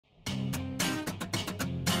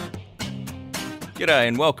G'day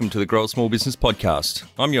and welcome to the Grow a Small Business Podcast.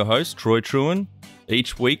 I'm your host, Troy Truen.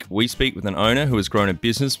 Each week, we speak with an owner who has grown a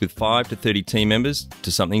business with 5 to 30 team members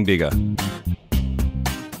to something bigger.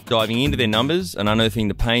 Diving into their numbers and unearthing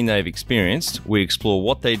the pain they've experienced, we explore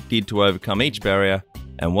what they did to overcome each barrier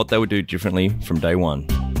and what they would do differently from day one.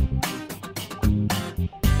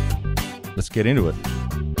 Let's get into it.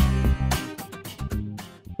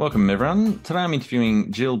 Welcome, everyone. Today I'm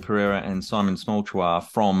interviewing Gillian Pereira and Simon Smallchua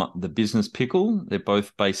from the Business Pickle. They're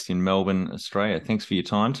both based in Melbourne, Australia. Thanks for your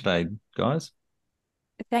time today, guys.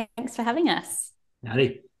 Thanks for having us.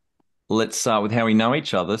 Howdy. Let's start with how we know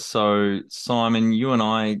each other. So, Simon, you and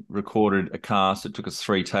I recorded a cast. It took us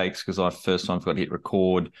 3 takes because I first time forgot to hit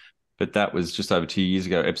record, but that was just over 2 years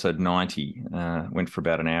ago, episode 90. Went for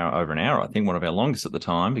about over an hour, I think, one of our longest at the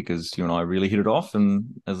time, because you and I really hit it off.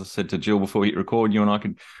 And as I said to Jill before we hit record, you and I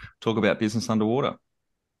could talk about business underwater.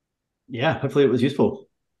 Yeah, hopefully it was useful.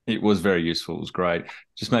 It was very useful. It was great.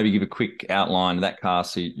 Just maybe give a quick outline of that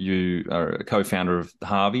cast. So you are a co-founder of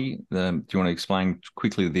Harvey. Do you want to explain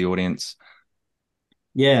quickly to the audience?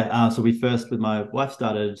 Yeah, so we first, with my wife,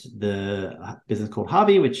 started the business called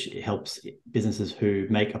Harvey, which helps businesses who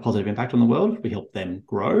make a positive impact on the world. We help them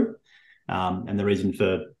grow. And the reason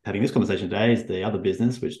for having this conversation today is the other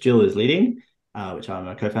business, which Jill is leading, which I'm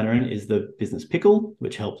a co-founder in, is the Business Pickle,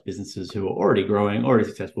 which helps businesses who are already growing, already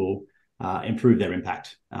successful, improve their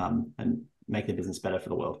impact and make their business better for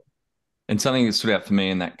the world. And something that stood out for me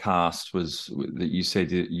in that cast was that you said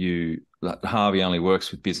that Harvey only works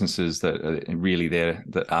with businesses that are really there,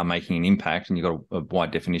 that are making an impact, and you've got a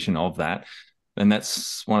wide definition of that. And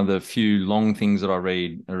that's one of the few long things that I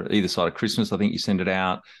read either side of Christmas. I think you send it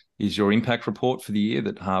out, is your impact report for the year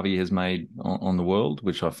that Harvey has made on the world,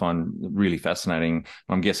 which I find really fascinating.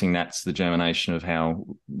 I'm guessing that's the germination of how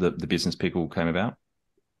the Business Pickle came about.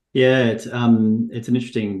 Yeah, it's an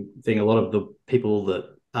interesting thing. A lot of the people that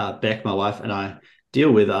Beck, my wife, and I deal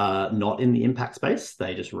with are not in the impact space.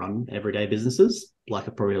 They just run everyday businesses, like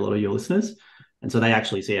probably a lot of your listeners. And so they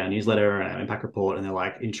actually see our newsletter and our impact report, and they're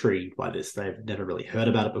like intrigued by this. They've never really heard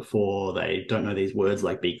about it before. They don't know these words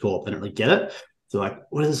like B Corp. They don't really get it. So like,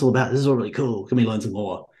 what is this all about? This is all really cool. Can we learn some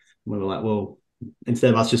more? And we were like, well,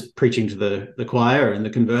 instead of us just preaching to the choir and the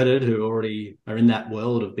converted who already are in that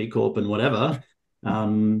world of B Corp and whatever,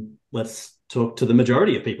 let's talk to the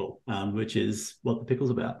majority of people, which is what the Pickle's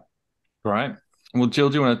about. Right. Well, Jill,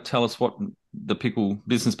 do you want to tell us what the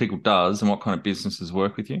Business Pickle does and what kind of businesses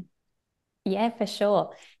work with you? Yeah, for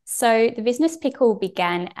sure. So the Business Pickle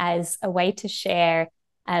began as a way to share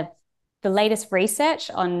the latest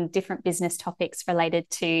research on different business topics related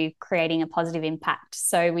to creating a positive impact.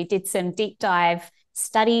 So we did some deep dive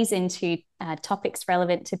studies into topics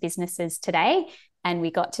relevant to businesses today. And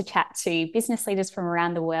we got to chat to business leaders from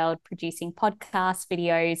around the world, producing podcasts,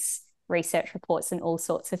 videos, research reports, and all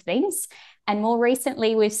sorts of things. And more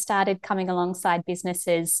recently, we've started coming alongside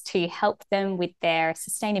businesses to help them with their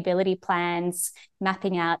sustainability plans,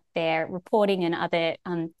 mapping out their reporting and other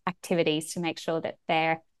activities to make sure that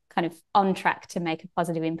they're kind of on track to make a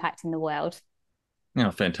positive impact in the world.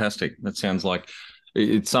 Yeah, fantastic. That sounds like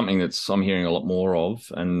it's something that's I'm hearing a lot more of,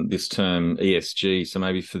 and this term ESG. So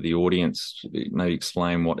maybe for the audience, maybe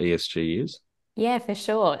explain what ESG is. Yeah, for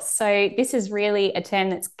sure. So this is really a term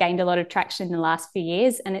that's gained a lot of traction in the last few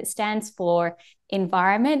years, and it stands for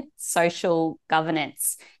environment, social,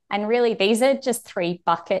 governance. And really, these are just 3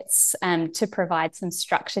 buckets to provide some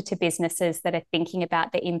structure to businesses that are thinking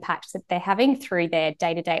about the impact that they're having through their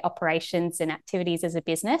day-to-day operations and activities as a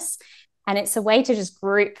business. And it's a way to just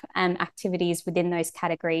group activities within those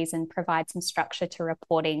categories and provide some structure to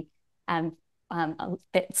reporting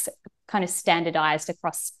that's kind of standardized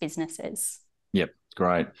across businesses. Yep,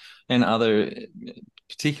 great. And other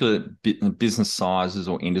particular business sizes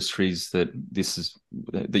or industries that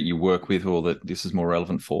you work with, or that this is more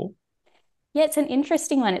relevant for? Yeah, it's an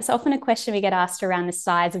interesting one. It's often a question we get asked around the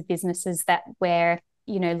size of businesses that we're,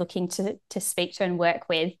 looking to speak to and work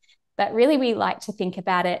with. But really, we like to think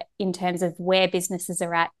about it in terms of where businesses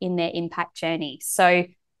are at in their impact journey. So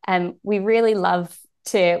we really love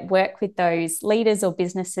to work with those leaders or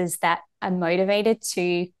businesses that are motivated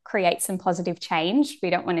to create some positive change. We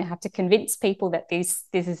don't want to have to convince people that this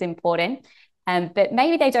is important, but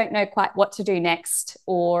maybe they don't know quite what to do next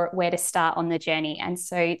or where to start on the journey. And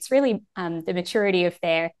so it's really the maturity of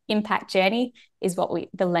their impact journey is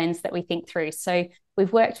the lens that we think through. So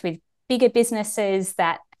we've worked with bigger businesses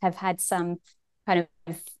that have had some kind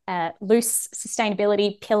of loose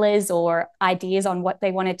sustainability pillars or ideas on what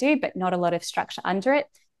they want to do, but not a lot of structure under it,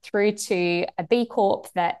 through to a B Corp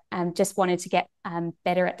that just wanted to get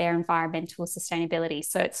better at their environmental sustainability.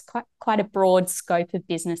 So it's quite a broad scope of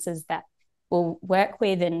businesses that will work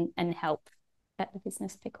with and help at the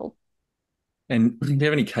Business Pickle. And do you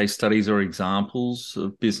have any case studies or examples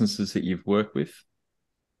of businesses that you've worked with?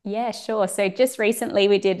 Yeah, sure. So just recently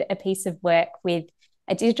we did a piece of work with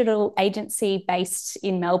a digital agency based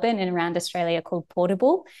in Melbourne and around Australia called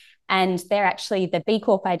Portable. And they're actually the B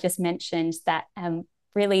Corp I just mentioned that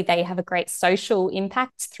really they have a great social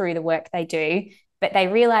impact through the work they do. But they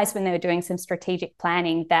realized when they were doing some strategic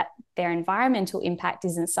planning that their environmental impact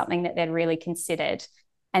isn't something that they'd really considered.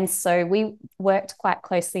 And so we worked quite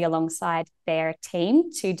closely alongside their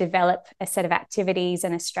team to develop a set of activities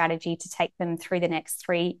and a strategy to take them through the next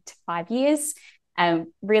 3 to 5 years,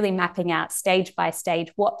 really mapping out stage by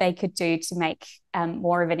stage what they could do to make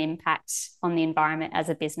more of an impact on the environment as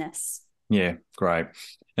a business. Yeah, great.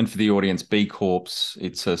 And for the audience, B Corps,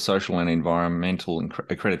 it's a social and environmental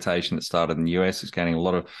accreditation that started in the US. It's gaining a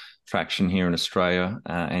lot of traction here in Australia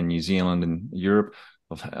and New Zealand and Europe.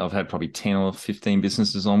 I've had probably 10 or 15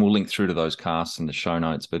 businesses on. We'll link through to those casts in the show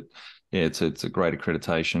notes. But yeah, it's a great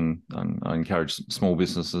accreditation. I encourage small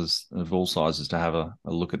businesses of all sizes to have a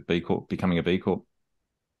look at B Corp, becoming a B Corp.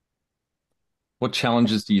 What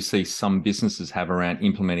challenges do you see some businesses have around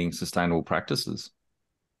implementing sustainable practices?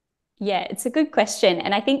 Yeah, it's a good question.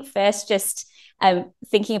 And I think first, just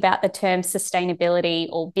thinking about the term sustainability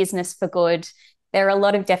or business for good, there are a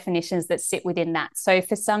lot of definitions that sit within that. So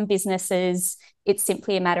for some businesses, it's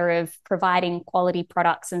simply a matter of providing quality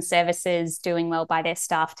products and services, doing well by their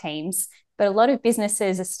staff teams. But a lot of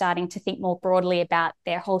businesses are starting to think more broadly about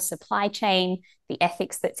their whole supply chain, the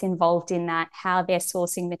ethics that's involved in that, how they're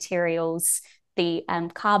sourcing materials, the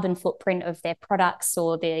carbon footprint of their products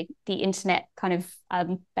or the internet kind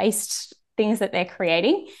of based things that they're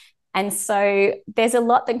creating. And so there's a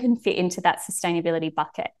lot that can fit into that sustainability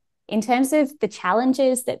bucket. In terms of the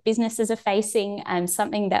challenges that businesses are facing,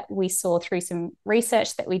 something that we saw through some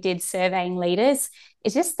research that we did surveying leaders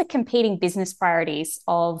is just the competing business priorities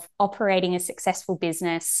of operating a successful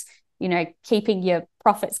business, keeping your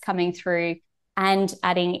profits coming through and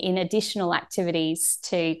adding in additional activities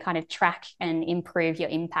to kind of track and improve your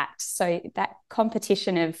impact. So that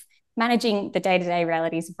competition of managing the day-to-day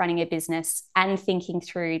realities of running a business and thinking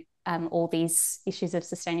through all these issues of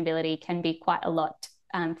sustainability can be quite a lot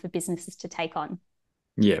for businesses to take on.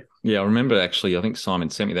 Yeah. I remember actually, I think Simon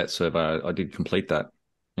sent me that survey. I did complete that.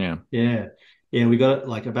 Yeah. We got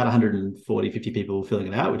like about 140, 50 people filling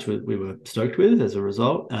it out, which we were stoked with as a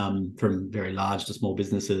result, from very large to small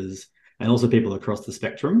businesses and also people across the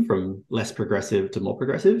spectrum from less progressive to more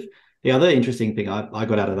progressive. The other interesting thing I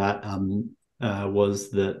got out of that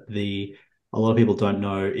was that a lot of people don't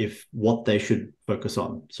know what they should focus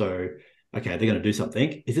on. So, okay, they're going to do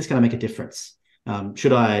something. Is this going to make a difference?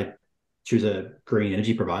 Should I choose a green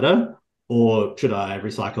energy provider, or should I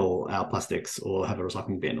recycle our plastics or have a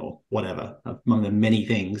recycling bin or whatever? Among the many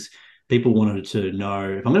things, people wanted to know,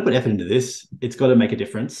 if I'm going to put effort into this, it's got to make a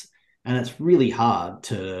difference. And it's really hard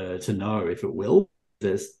to know if it will.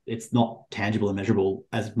 It's not tangible and measurable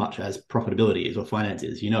as much as profitability is or finance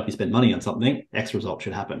is. If you spend money on something, X result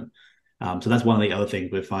should happen. So that's one of the other things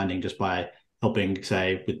we're finding just by helping,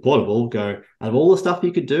 say, with Portable, go out of all the stuff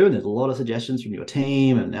you could do, and there's a lot of suggestions from your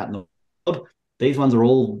team and out in the world, these ones are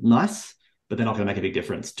all nice, but they're not going to make a big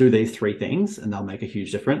difference. Do these 3 things and they'll make a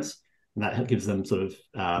huge difference. And that gives them sort of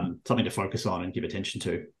something to focus on and give attention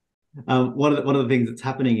to. One of the things that's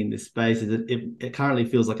happening in this space is that it currently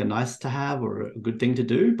feels like a nice to have or a good thing to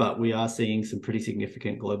do, but we are seeing some pretty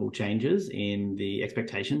significant global changes in the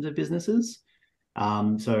expectations of businesses.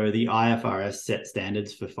 So the IFRS set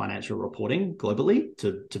standards for financial reporting globally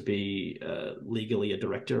to be legally a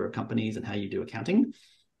director of companies and how you do accounting.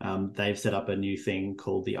 They've set up a new thing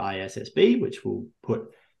called the ISSB, which will put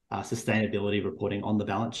sustainability reporting on the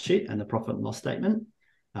balance sheet and the profit and loss statement.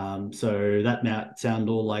 So that might sound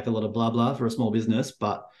all like a lot of blah, blah for a small business,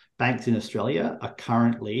 but banks in Australia are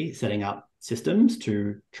currently setting up systems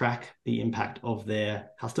to track the impact of their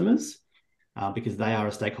customers because they are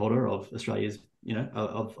a stakeholder of Australia's,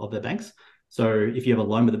 of their banks. So if you have a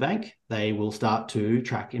loan with a bank, they will start to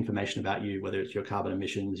track information about you, whether it's your carbon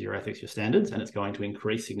emissions, your ethics, your standards, and it's going to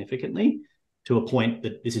increase significantly to a point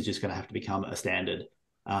that this is just going to have to become a standard.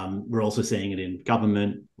 We're also seeing it in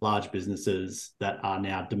government, large businesses that are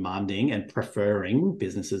now demanding and preferring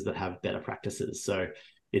businesses that have better practices. So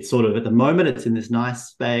it's sort of, at the moment, it's in this nice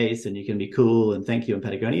space and you can be cool and thank you in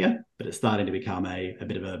Patagonia, but it's starting to become a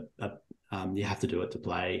bit of you have to do it to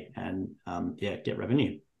play and get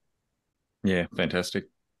revenue. Yeah, fantastic.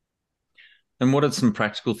 And what are some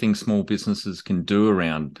practical things small businesses can do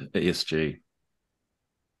around ESG?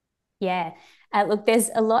 Yeah, look, there's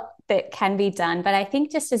a lot that can be done, but I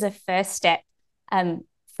think just as a first step,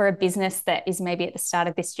 for a business that is maybe at the start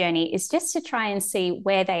of this journey is just to try and see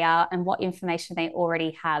where they are and what information they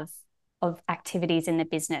already have of activities in the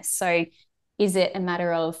business. So is it a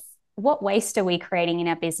matter of what waste are we creating in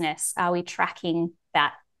our business? Are we tracking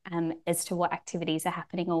that as to what activities are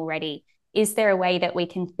happening already? Is there a way that we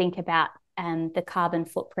can think about the carbon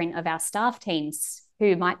footprint of our staff teams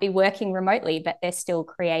who might be working remotely, but they're still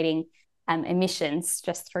creating emissions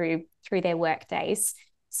just through their work days?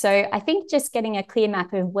 So I think just getting a clear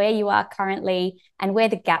map of where you are currently and where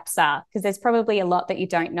the gaps are, because there's probably a lot that you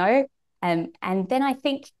don't know. And then I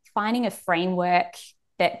think finding a framework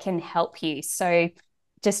that can help you. So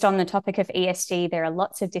just on the topic of ESG, there are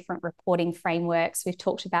lots of different reporting frameworks. We've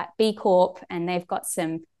talked about B Corp, and they've got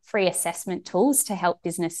some free assessment tools to help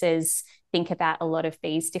businesses think about a lot of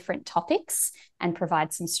these different topics and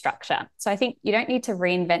provide some structure. So I think you don't need to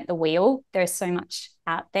reinvent the wheel. There's so much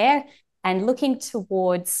out there, and looking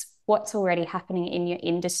towards what's already happening in your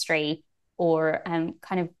industry or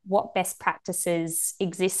kind of what best practices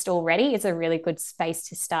exist already is a really good space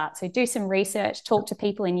to start. So do some research, talk to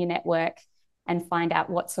people in your network, and find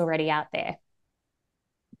out what's already out there.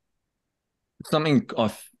 Something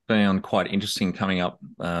I've found quite interesting coming up,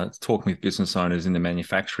 talking with business owners in the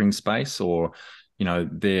manufacturing space, or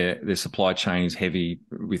their supply chain is heavy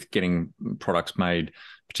with getting products made,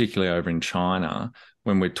 particularly over in China.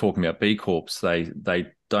 When we're talking about B Corps, they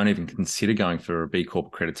don't even consider going for a B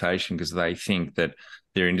Corp accreditation because they think that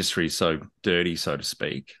their industry is so dirty, so to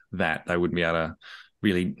speak, that they wouldn't be able to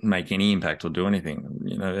really make any impact or do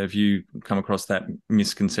anything. Have you come across that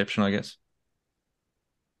misconception, I guess?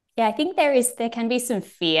 Yeah, I think there can be some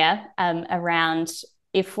fear around,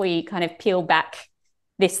 if we kind of peel back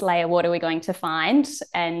this layer, what are we going to find?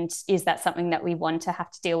 And is that something that we want to have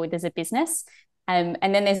to deal with as a business? And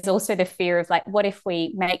then there's also the fear of like, what if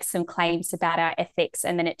we make some claims about our ethics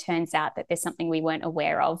and then it turns out that there's something we weren't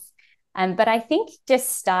aware of? But I think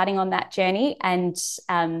just starting on that journey and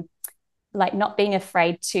like not being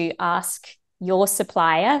afraid to ask your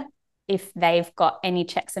supplier if they've got any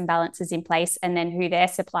checks and balances in place, and then who their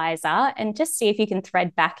suppliers are, and just see if you can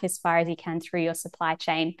thread back as far as you can through your supply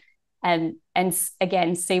chain, and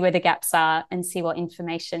again, see where the gaps are and see what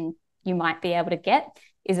information you might be able to get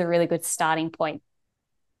is a really good starting point.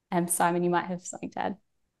 Simon, you might have something to add.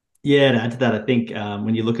 Yeah, to add to that, I think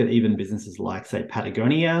when you look at even businesses like, say,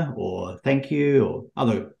 Patagonia or Thank You or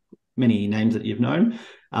other many names that you've known,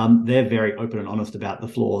 they're very open and honest about the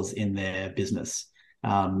flaws in their business.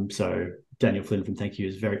 So Daniel Flynn from Thank You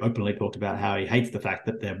has very openly talked about how he hates the fact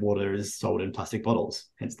that their water is sold in plastic bottles,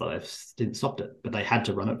 hence they didn't stop it, but they had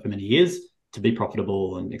to run it for many years to be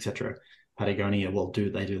profitable and etc. Patagonia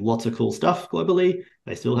they do lots of cool stuff globally.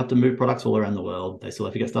 They still have to move products all around the world. They still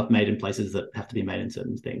have to get stuff made in places that have to be made in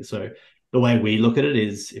certain things. So the way we look at it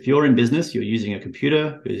is, if you're in business, you're using a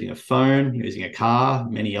computer, you're using a phone, you're using a car,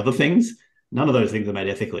 many other things. None of those things are made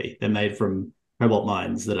ethically. They're made from cobalt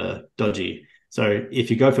mines that are dodgy. So if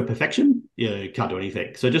you go for perfection, you can't do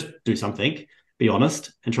anything. So just do something, be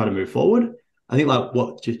honest, and try to move forward. I think like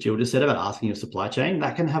what Jill just said about asking your supply chain,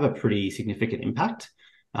 that can have a pretty significant impact.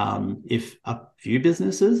 If a few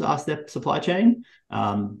businesses ask their supply chain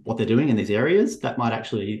what they're doing in these areas, that might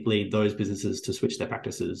actually lead those businesses to switch their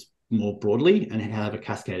practices more broadly and have a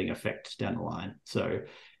cascading effect down the line. So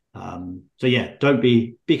yeah, don't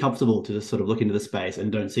be comfortable to just sort of look into the space and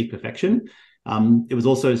don't seek perfection. It was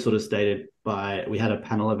also sort of stated we had a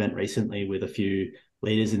panel event recently with a few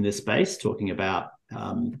leaders in this space talking about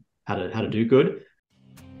how to do good.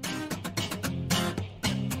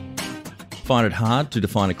 Find it hard to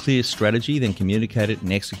define a clear strategy, then communicate it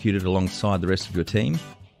and execute it alongside the rest of your team?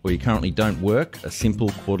 Or you currently don't work a simple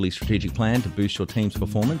quarterly strategic plan to boost your team's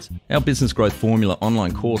performance? Our Business Growth Formula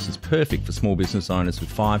online course is perfect for small business owners with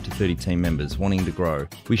 5 to 30 team members wanting to grow.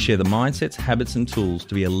 We share the mindsets, habits and tools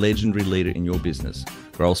to be a legendary leader in your business.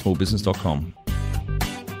 growsmallbusiness.com.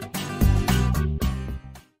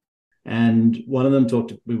 And one of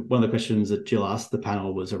the questions that Jill asked the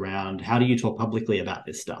panel was around, how do you talk publicly about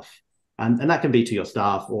this stuff? And that can be to your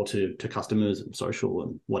staff or to customers and social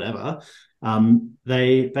and whatever.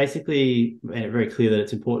 They basically made it very clear that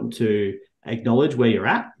it's important to acknowledge where you're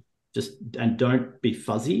at, and don't be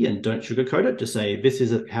fuzzy and don't sugarcoat it. Just say, this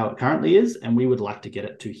is how it currently is, and we would like to get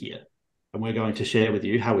it to here. And we're going to share with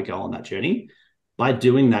you how we go on that journey. By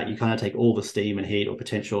doing that, you kind of take all the steam and heat or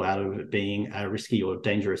potential out of it being a risky or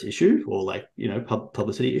dangerous issue, or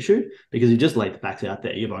publicity issue, because you just laid the facts out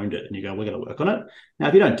there, you've owned it, and you go, we're going to work on it. Now,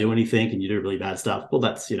 if you don't do anything and you do really bad stuff, well,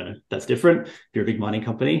 that's different. If you're a big mining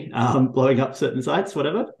company, blowing up certain sites,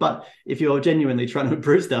 whatever. But if you're genuinely trying to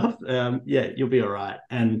improve stuff, you'll be all right.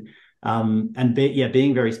 And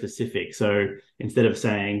Being very specific. So instead of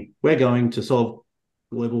saying we're going to solve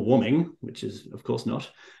global warming, which is of course not,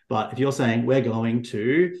 but if you're saying we're going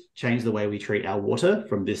to change the way we treat our water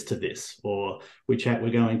from this to this, or we're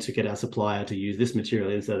going to get our supplier to use this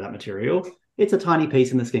material instead of that material, it's a tiny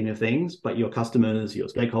piece in the scheme of things, but your customers, your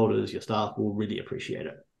stakeholders, your staff will really appreciate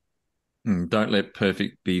it. Don't let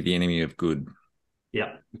perfect be the enemy of good.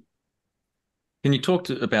 Yeah. Can you talk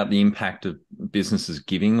about the impact of businesses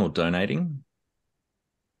giving or donating?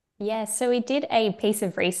 Yeah, so we did a piece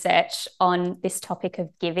of research on this topic of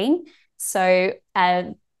giving. So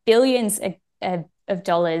billions of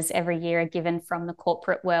dollars every year are given from the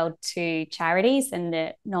corporate world to charities and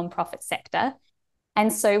the nonprofit sector.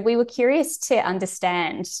 And so we were curious to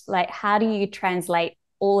understand, like, how do you translate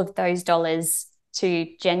all of those dollars to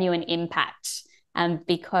genuine impact?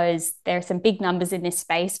 Because there are some big numbers in this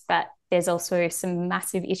space, but there's also some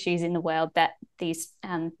massive issues in the world that these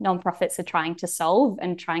nonprofits are trying to solve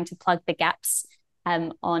and trying to plug the gaps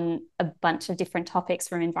on a bunch of different topics,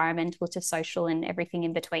 from environmental to social and everything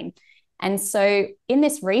in between. And so in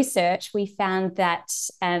this research, we found that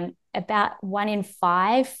about 1 in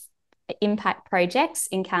 5 impact projects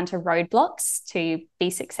encounter roadblocks to be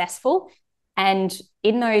successful. And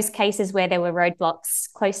in those cases where there were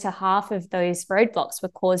roadblocks, close to half of those roadblocks were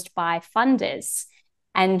caused by funders.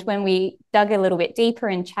 And when we dug a little bit deeper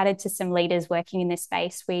and chatted to some leaders working in this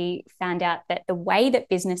space, we found out that the way that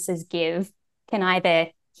businesses give can either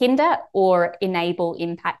hinder or enable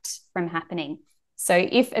impact from happening. So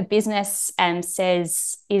if a business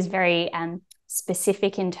is very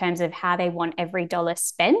specific in terms of how they want every dollar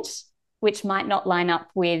spent, which might not line up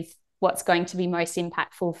with what's going to be most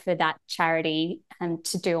impactful for that charity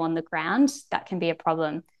to do on the ground, that can be a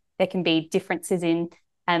problem. There can be differences in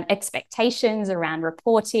expectations around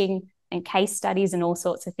reporting and case studies and all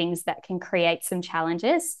sorts of things that can create some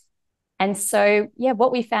challenges. And so,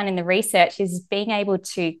 what we found in the research is being able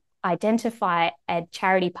to identify a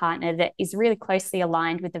charity partner that is really closely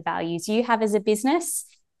aligned with the values you have as a business,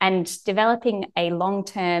 and developing a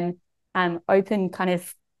long-term, open kind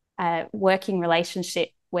of working relationship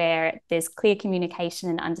where there's clear communication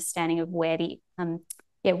and understanding of where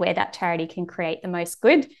that charity can create the most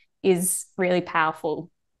good is really powerful.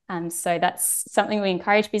 So that's something we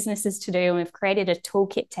encourage businesses to do, and we've created a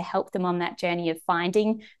toolkit to help them on that journey of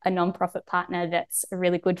finding a nonprofit partner that's a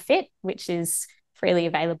really good fit, which is freely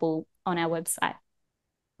available on our website.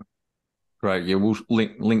 Great. Yeah, we'll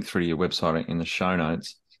link through to your website in the show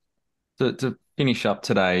notes. To finish up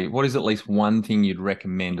today, what is at least one thing you'd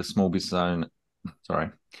recommend a small business owner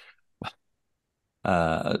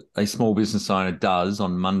does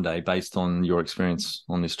on Monday based on your experience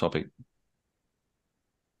on this topic?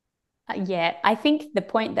 I think the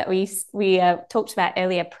point that we talked about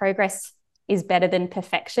earlier, progress is better than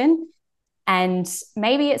perfection. And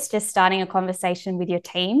maybe it's just starting a conversation with your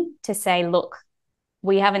team to say, look,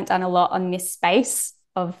 we haven't done a lot on this space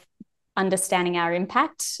of understanding our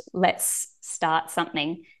impact. Let's start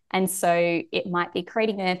something. And so it might be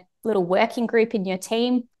creating a little working group in your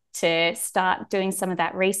team to start doing some of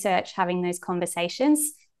that research, having those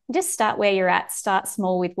conversations. Just start where you're at, start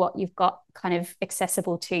small with what you've got kind of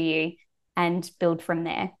accessible to you, and build from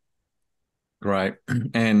there. Great.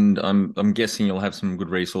 And I'm guessing you'll have some good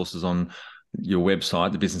resources on your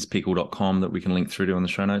website, thebusinesspickle.com, that we can link through to in the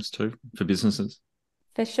show notes too for businesses.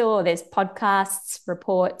 For sure. There's podcasts,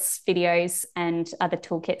 reports, videos, and other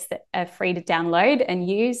toolkits that are free to download and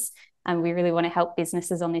use. And we really want to help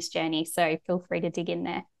businesses on this journey. So feel free to dig in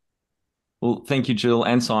there. Well, thank you, Jill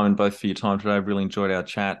and Simon, both for your time today. I've really enjoyed our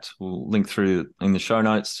chat. We'll link through in the show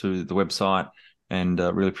notes to the website, and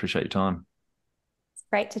really appreciate your time. It's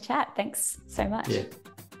great to chat. Thanks so much. Yeah,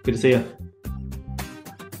 good to see you.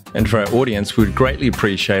 And for our audience, we'd greatly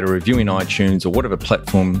appreciate a review in iTunes or whatever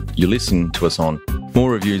platform you listen to us on.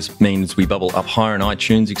 More reviews means we bubble up higher in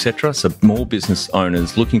iTunes, etc. So more business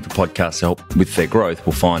owners looking for podcast help with their growth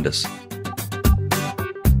will find us.